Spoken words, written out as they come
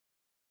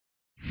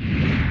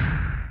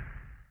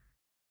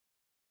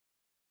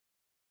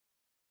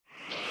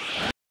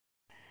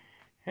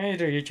Hey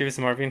there YouTube, it's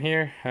Marvin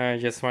here. I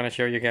just want to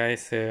show you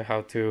guys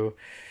how to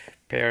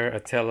pair a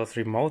Telus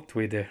remote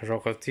with the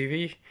Roku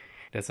TV.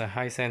 That's a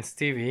Hisense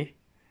TV.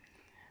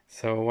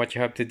 So what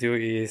you have to do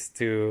is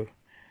to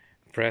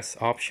press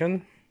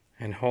option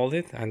and hold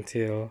it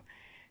until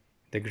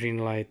the green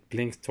light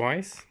blinks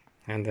twice,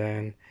 and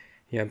then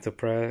you have to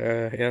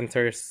press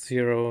enter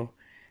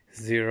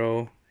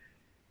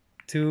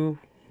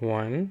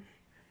 0021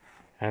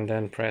 and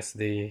then press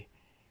the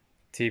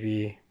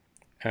TV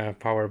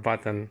power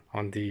button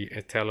on the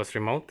Telus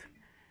remote,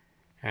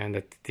 and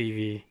the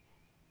TV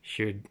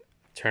should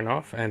turn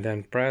off, and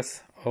then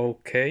press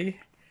OK.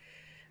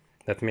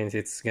 That means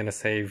it's gonna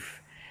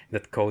save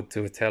that code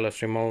to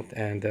Telus remote,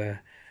 and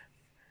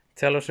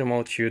Telus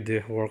remote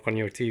should work on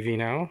your TV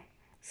now.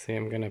 So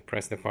I'm gonna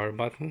press the power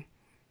button.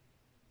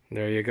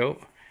 There you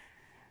go,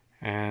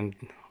 and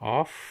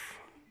off.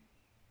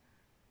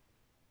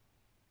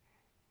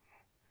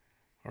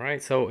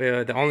 Alright, so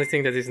the only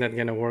thing that is not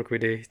gonna work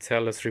with the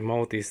Telus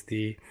remote is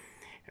the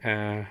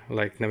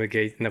like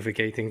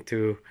navigating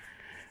to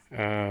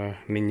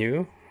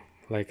menu,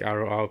 like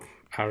arrow up,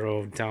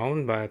 arrow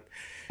down. But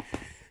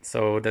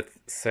so that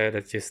said,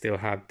 that you still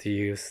have to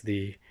use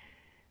the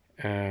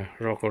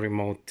Roku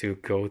remote to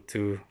go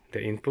to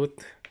the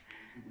input.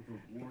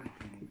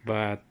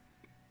 But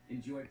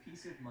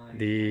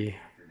the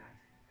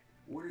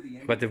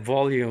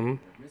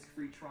volume,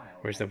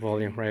 where's the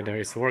volume? Right there,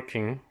 is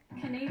working.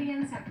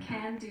 Canadians have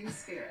can-do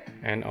spirit.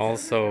 And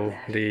also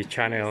the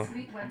channel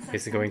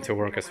is going to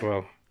work as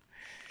well.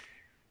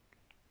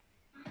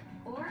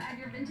 Or add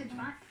your vintage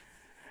box.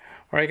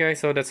 Alright guys,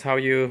 so that's how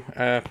you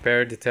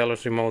pair the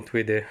Telus remote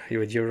with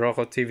your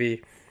Roku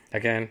TV.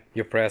 Again,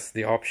 you press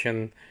the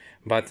option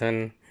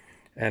button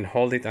and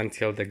hold it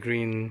until the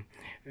green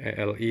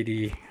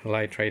LED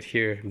light right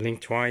here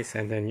blink twice,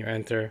 and then you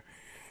enter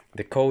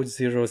the code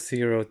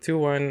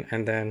 0021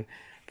 and then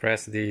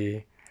press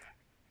the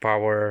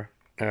power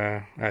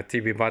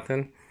TV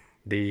button.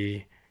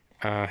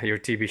 Your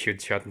TV should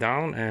shut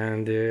down,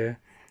 and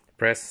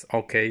press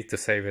OK to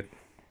save it.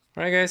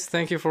 Alright guys,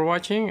 thank you for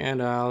watching,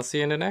 and I'll see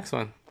you in the next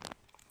one.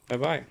 Bye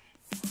bye.